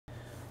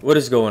What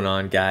is going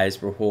on, guys?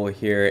 Rahul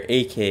here,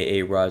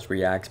 aka Roz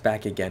Reacts,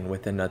 back again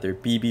with another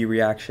BIBI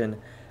reaction.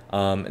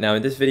 Now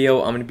in this video,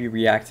 I'm going to be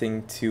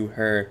reacting to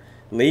her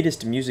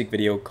latest music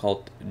video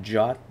called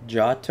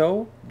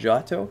JOTTO.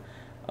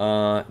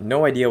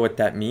 No idea what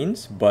that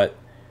means, but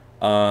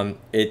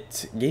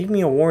it gave me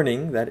a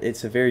warning that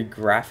it's a very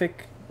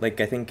graphic, like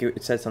I think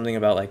it said something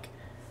about like,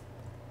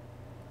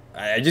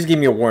 it just gave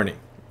me a warning,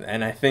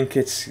 and I think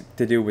it's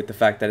to do with the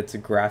fact that it's a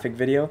graphic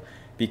video,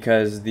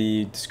 because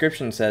the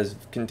description says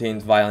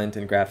contains violent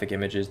and graphic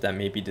images that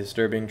may be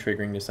disturbing,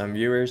 triggering to some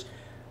viewers.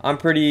 I'm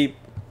pretty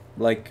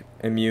like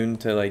immune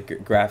to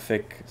like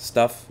graphic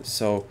stuff,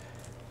 so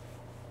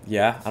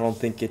yeah, I don't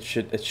think it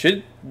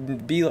should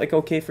be like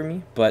okay for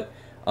me. But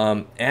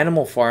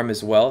Animal Farm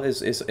as well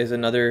is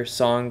another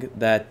song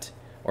that,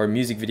 or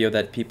music video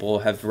that people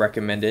have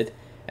recommended,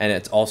 and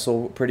it's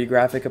also pretty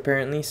graphic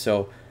apparently.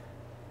 So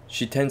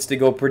she tends to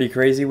go pretty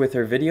crazy with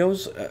her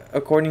videos,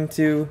 according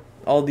to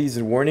all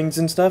these warnings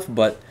and stuff.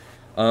 But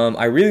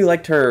I really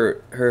liked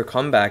her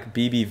comeback,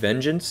 BIBI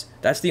Vengeance.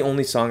 That's the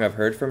only song I've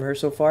heard from her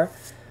so far,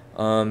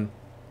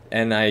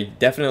 and I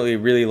definitely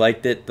really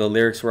liked it. The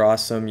lyrics were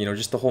awesome, you know,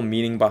 just the whole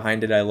meaning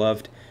behind it I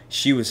loved.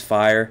 She was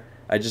fire.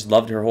 I just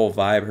loved her whole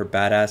vibe. Her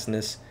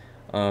badassness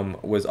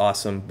was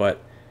awesome.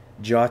 But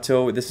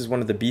JOTTO, this is one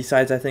of the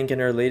B-sides I think in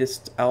her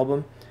latest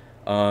album,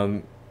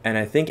 and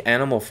I think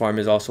Animal Farm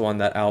is also on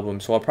that album,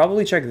 so I'll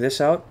probably check this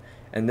out,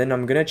 and then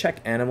I'm gonna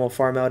check Animal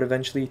Farm out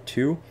eventually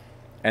too,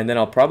 and then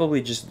I'll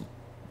probably just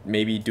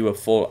maybe do a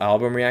full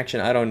album reaction.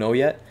 I don't know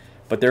yet,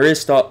 but there is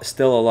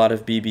still a lot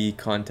of BIBI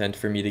content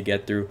for me to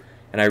get through,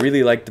 and I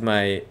really liked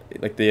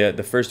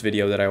the first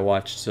video that I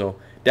watched, so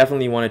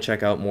definitely want to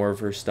check out more of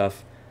her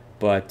stuff.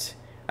 But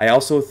I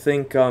also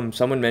think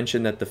someone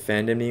mentioned that the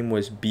fandom name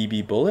was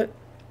BIBI Bullet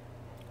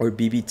or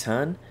BIBI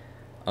Tan.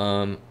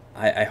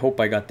 I hope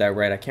I got that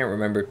right. I can't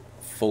remember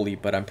fully,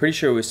 but I'm pretty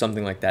sure it was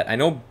something like that. I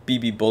know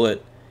BIBI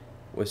Bullet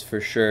was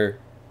for sure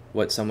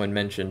what someone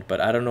mentioned,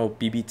 but I don't know,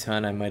 BIBI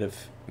Tan, I might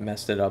have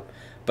messed it up.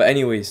 But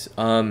anyways,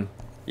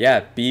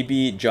 yeah,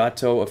 BIBI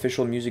JOTTO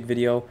official music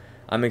video.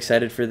 I'm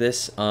excited for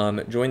this.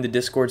 Join the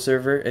Discord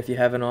server if you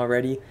haven't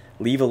already.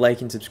 Leave a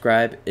like and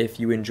subscribe if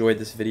you enjoyed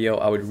this video.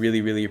 I would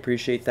really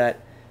appreciate that.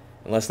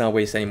 And let's not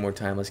waste any more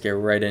time. Let's get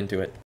right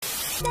into it.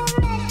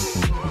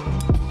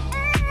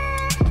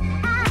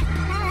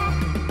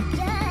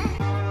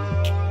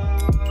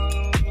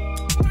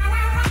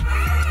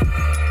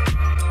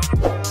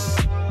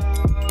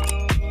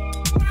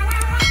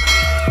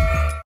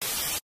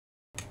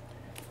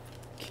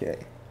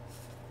 Okay.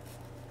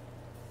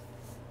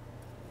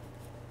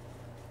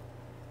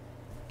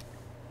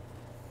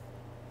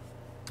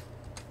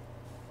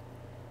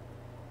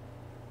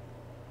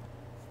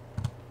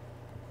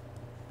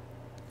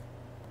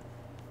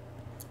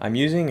 I'm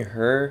using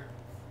her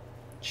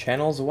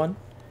channel's one.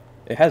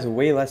 It has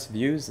way less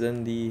views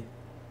than the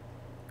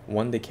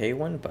 1K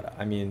one, but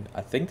I mean, I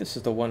think this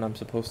is the one I'm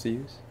supposed to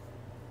use.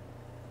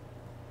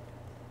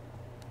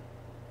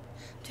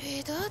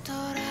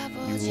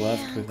 You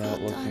left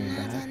without looking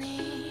back.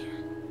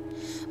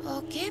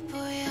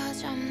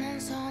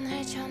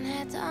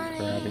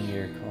 Grabbing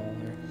your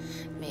collar.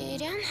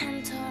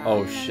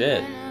 Oh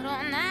shit.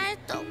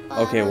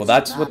 Okay, well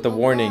that's what the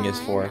warning is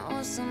for.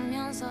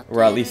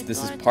 Or at least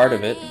this is part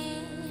of it.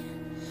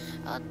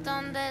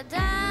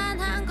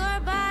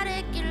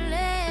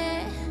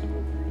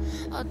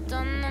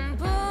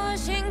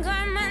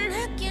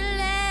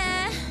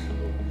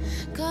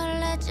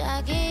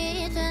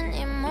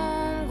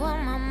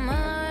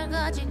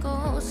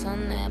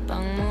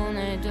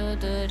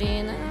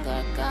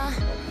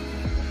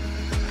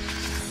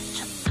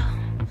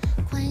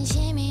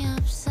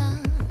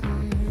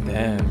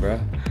 Damn, bro.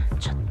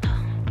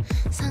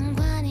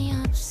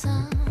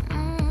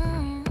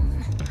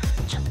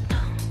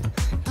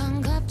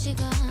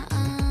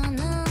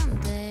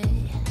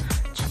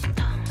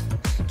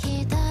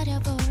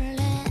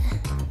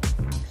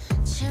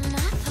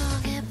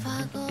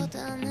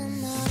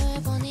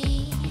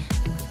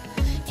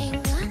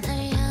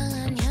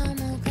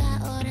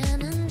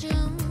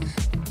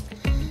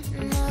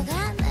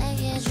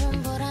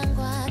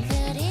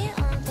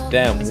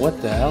 Damn, what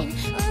the hell?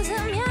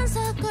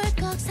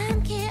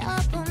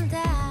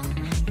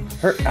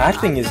 Her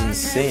acting is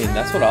insane.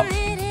 That's what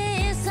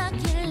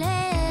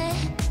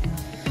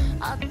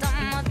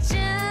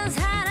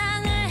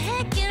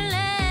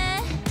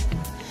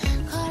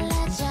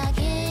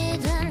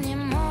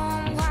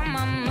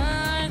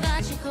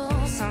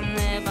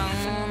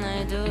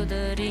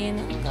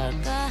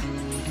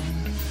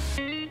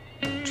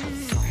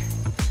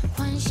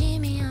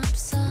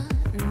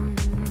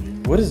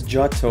What does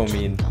JOTTO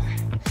mean?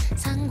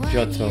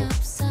 JOTTO.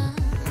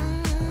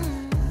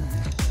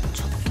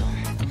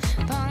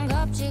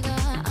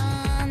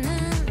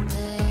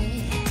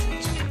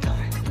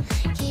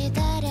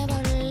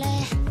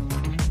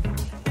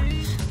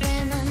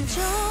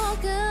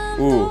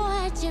 Ooh.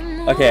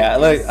 Okay,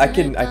 I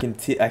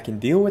can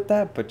deal with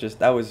that, but just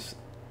that was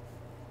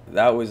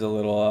a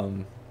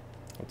little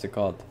what's it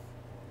called?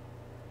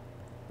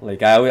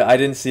 Like I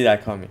didn't see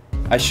that coming.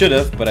 I should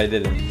have, but I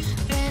didn't.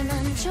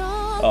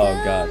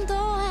 Oh god.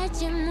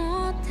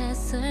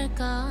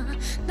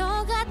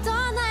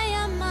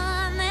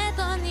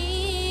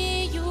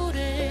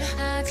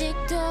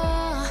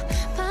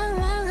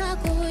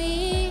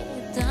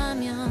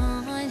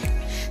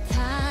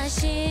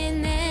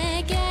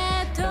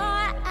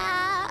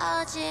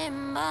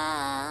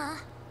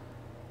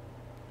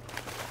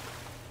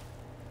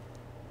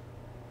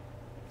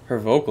 Her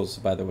vocals,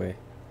 by the way,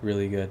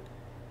 really good.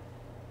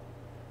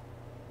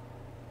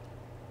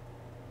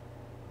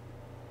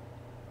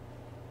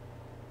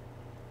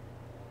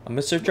 I'm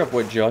gonna search up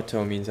what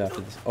JOTTO means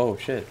after this. Oh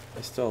shit,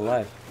 it's still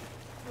alive.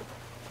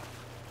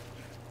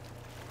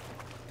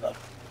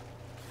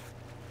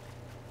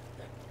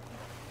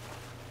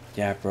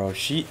 Yeah, bro,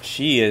 she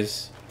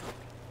is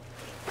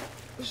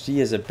a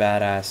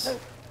badass.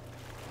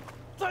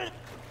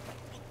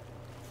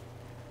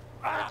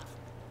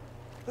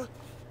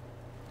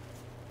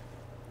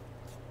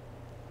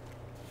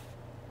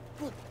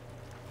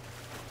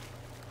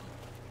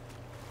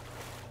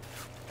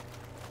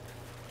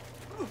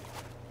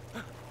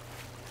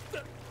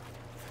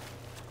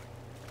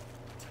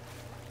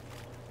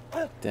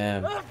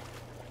 Damn.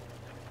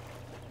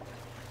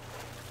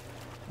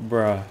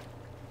 Bruh.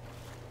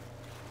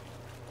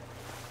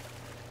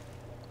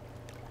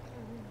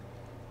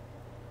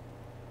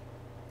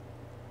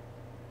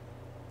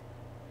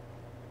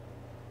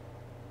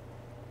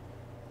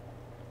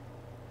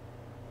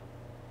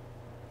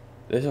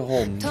 There's a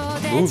whole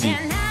movie.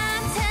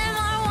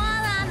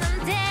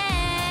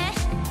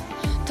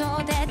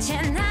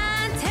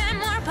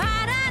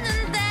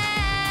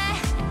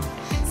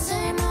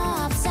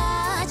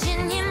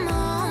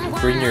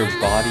 Bring your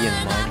body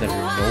and mind that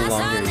are no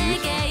longer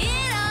used.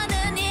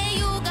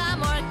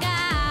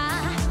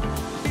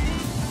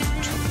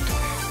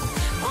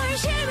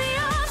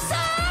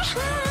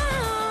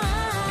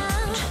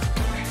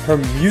 Her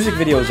music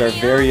videos are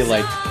very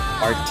like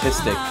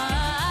artistic.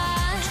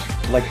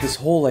 Like this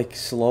whole like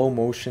slow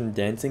motion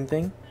dancing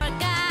thing.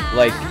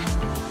 Like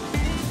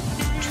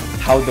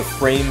how the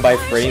frame by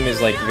frame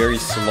is like very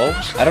slow.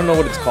 I don't know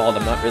what it's called.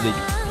 I'm not really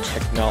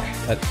tech, you know,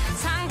 but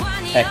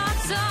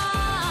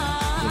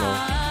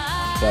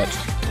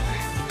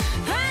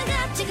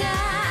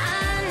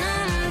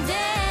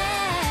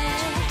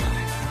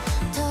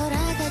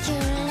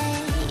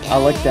I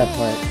like that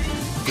part.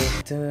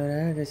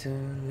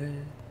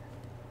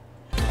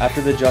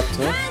 After the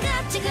JOTTO,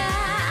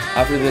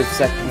 after the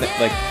second,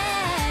 like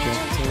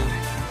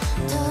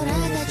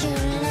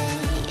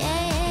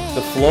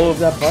the flow of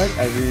that part,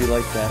 I really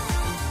like that.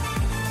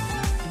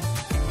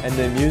 And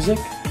the music.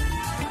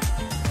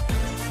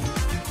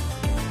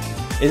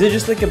 Is it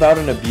just like about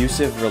an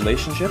abusive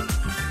relationship?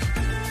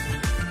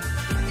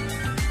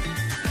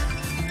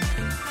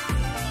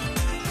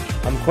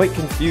 I'm quite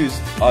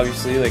confused,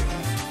 obviously, like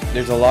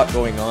there's a lot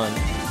going on.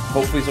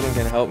 Hopefully someone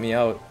can help me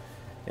out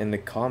in the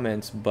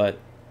comments, but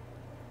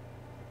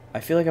I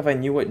feel like if I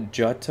knew what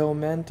JOTTO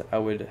meant, I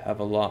would have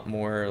a lot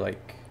more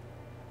like...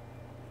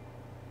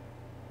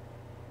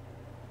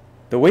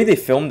 The way they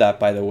filmed that,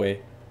 by the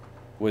way,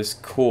 was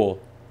cool.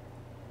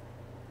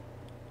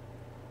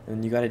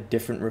 And you got a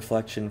different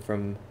reflection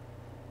from...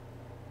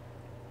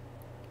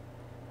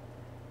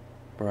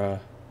 Bruh.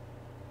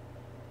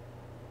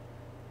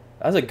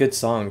 That was a good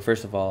song,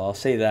 first of all. I'll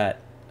say that.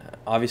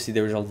 Obviously,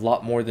 there was a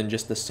lot more than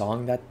just the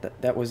song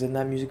that was in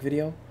that music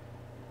video.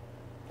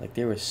 Like,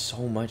 there was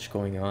so much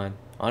going on.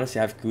 Honestly,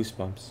 I have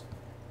goosebumps.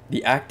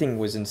 The acting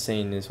was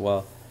insane as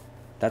well.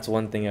 That's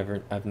one thing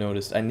I've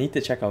noticed. I need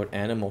to check out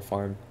Animal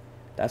Farm.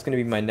 That's going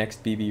to be my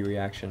next BB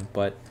reaction.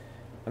 But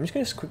I'm just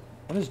going to quick...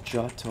 What does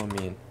JOTTO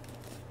mean?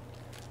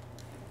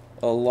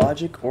 A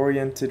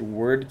logic-oriented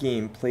word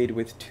game played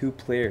with 2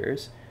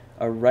 players,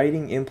 a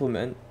writing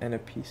implement, and a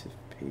piece of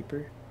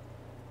paper.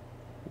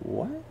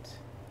 What?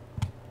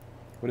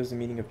 What is the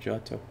meaning of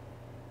JOTTO?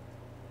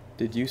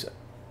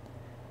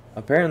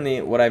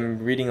 Apparently, what I'm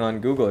reading on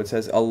Google, it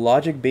says a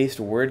logic-based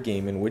word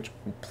game in which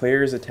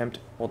players attempt...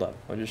 Hold up,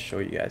 I'll just show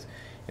you guys.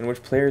 In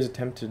which players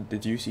attempt to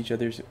deduce each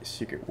other's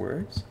secret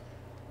words?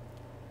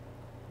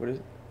 What is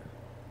it?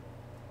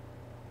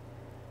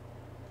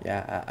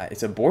 Yeah,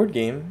 it's a board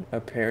game,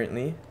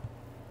 apparently.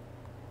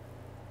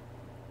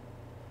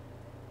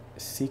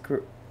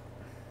 Secret...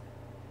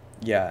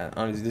 Yeah,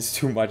 honestly, this is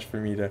too much for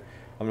me to...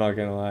 I'm not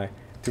gonna lie.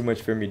 Too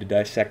much for me to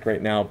dissect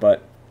right now,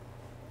 but...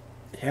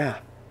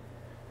 Yeah.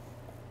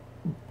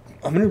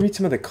 I'm gonna read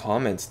some of the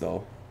comments,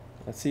 though.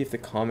 Let's see if the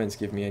comments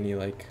give me any,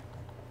 like...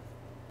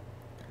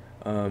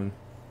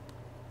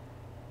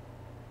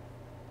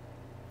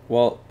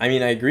 Well, I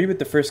mean, I agree with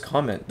the first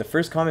comment. The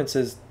first comment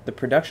says, the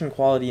production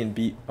quality in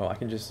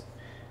BIBI's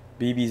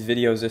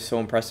videos is so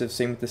impressive.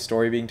 Same with the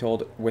story being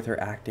told with her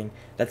acting.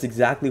 That's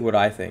exactly what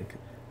I think.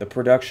 The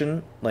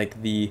production,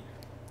 like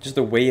just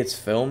the way it's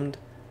filmed,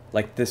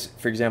 like this,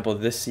 for example,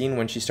 this scene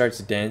when she starts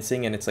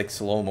dancing and it's like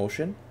slow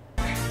motion.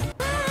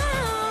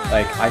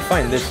 Like, I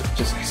find this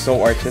just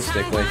so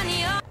artistic. Like,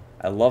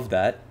 I love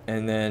that.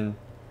 And then,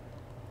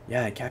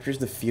 yeah, it captures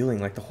the feeling.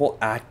 Like, the whole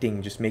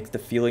acting just makes the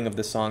feeling of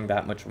the song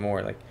that much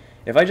more. Like,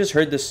 if I just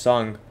heard this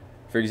song,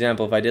 for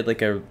example, if I did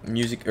like a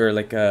music or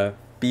like a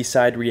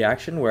B-side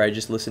reaction where I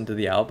just listened to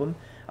the album,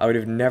 I would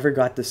have never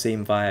got the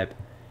same vibe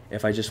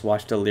if I just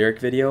watched a lyric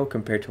video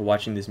compared to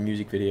watching this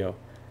music video.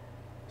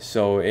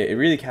 So it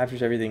really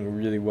captures everything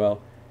really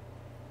well.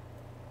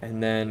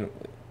 And then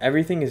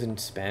everything is in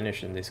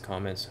Spanish in these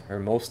comments, or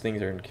most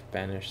things are in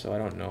Spanish, so I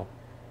don't know.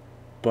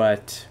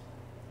 But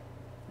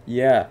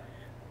yeah,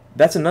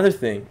 that's another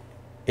thing.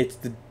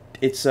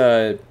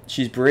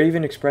 She's brave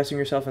in expressing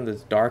herself in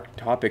these dark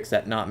topics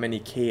that not many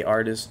K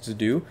artists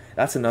do.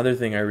 That's another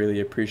thing I really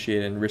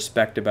appreciate and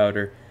respect about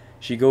her.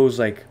 She goes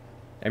like,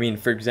 I mean,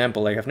 for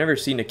example, like I've never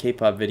seen a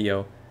K-pop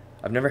video.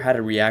 I've never had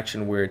a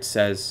reaction where it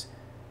says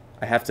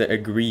I have to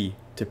agree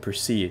to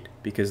proceed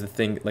because the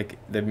thing, like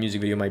the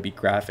music video might be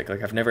graphic.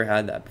 Like I've never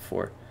had that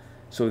before.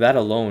 So that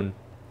alone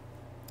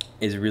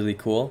is really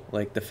cool.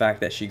 Like the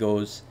fact that she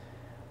goes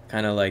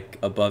kind of like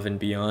above and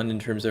beyond in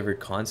terms of her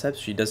concepts.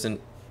 She doesn't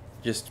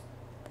just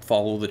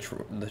follow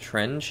the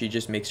trend. She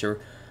just makes her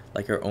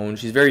like her own.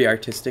 She's very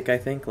artistic, I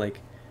think,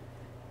 like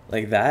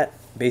that,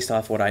 based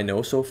off what I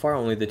know so far,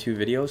 only the 2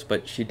 videos,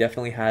 but she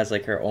definitely has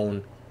like her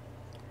own,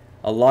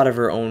 a lot of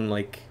her own,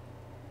 like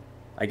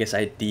I guess,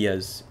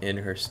 ideas in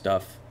her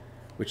stuff,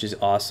 which is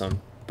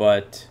awesome.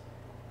 But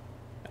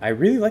I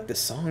really like the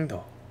song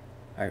though.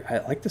 I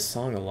like the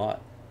song a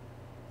lot.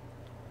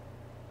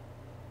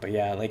 But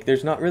yeah, like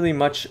there's not really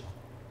much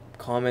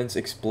comments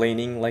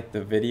explaining like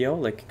the video,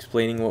 like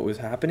explaining what was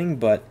happening,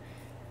 but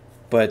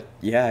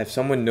yeah, if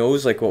someone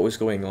knows like what was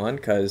going on,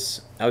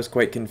 because I was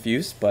quite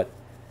confused, but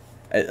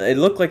it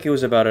looked like it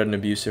was about an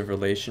abusive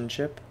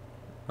relationship.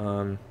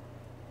 And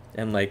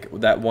like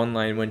that one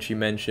line when she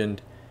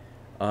mentioned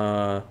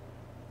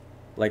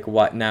like,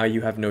 what, now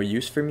you have no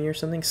use for me, or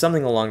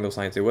something along those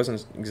lines. It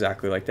wasn't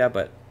exactly like that,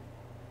 but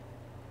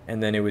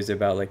and then it was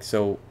about like,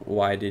 so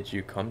why did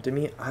you come to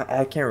me?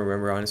 I can't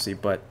remember honestly,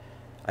 but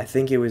I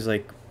think it was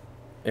like,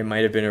 it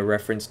might have been a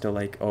reference to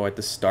like, oh, at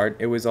the start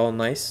it was all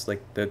nice,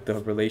 like the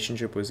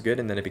relationship was good,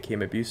 and then it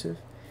became abusive.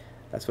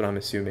 That's what I'm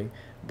assuming.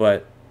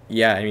 But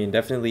yeah, I mean,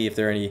 definitely if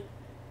there are any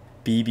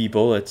BB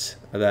bullets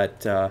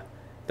that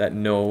that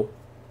know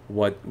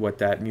what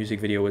that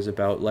music video was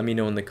about, let me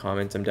know in the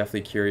comments. I'm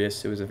definitely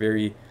curious. It was a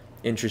very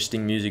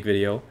interesting music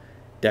video.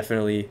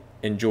 Definitely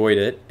enjoyed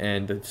it,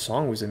 and the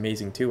song was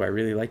amazing too. I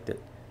really liked it.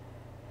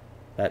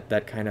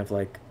 That kind of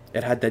like,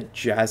 it had that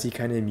jazzy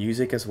kind of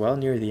music as well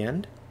near the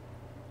end,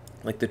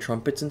 like the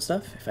trumpets and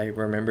stuff, if I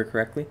remember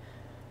correctly.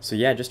 So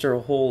yeah, just a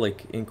whole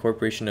like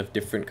incorporation of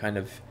different kind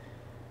of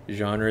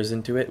genres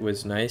into it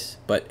was nice.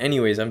 But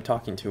anyways, I'm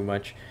talking too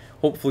much.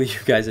 Hopefully you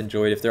guys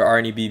enjoyed. If there are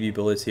any BB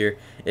bullets here,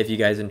 if you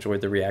guys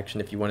enjoyed the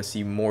reaction, if you want to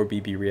see more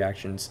BB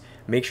reactions,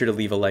 make sure to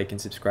leave a like and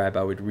subscribe.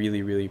 I would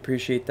really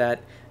appreciate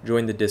that.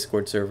 Join the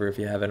Discord server if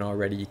you haven't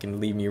already. You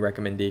can leave me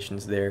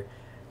recommendations there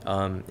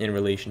in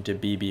relation to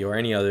BB or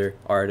any other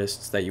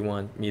artists that you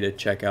want me to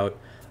check out,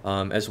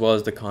 as well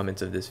as the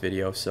comments of this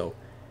video. So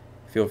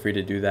feel free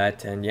to do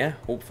that. And yeah,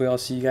 hopefully I'll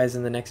see you guys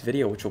in the next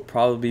video, which will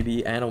probably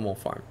be Animal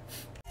Farm.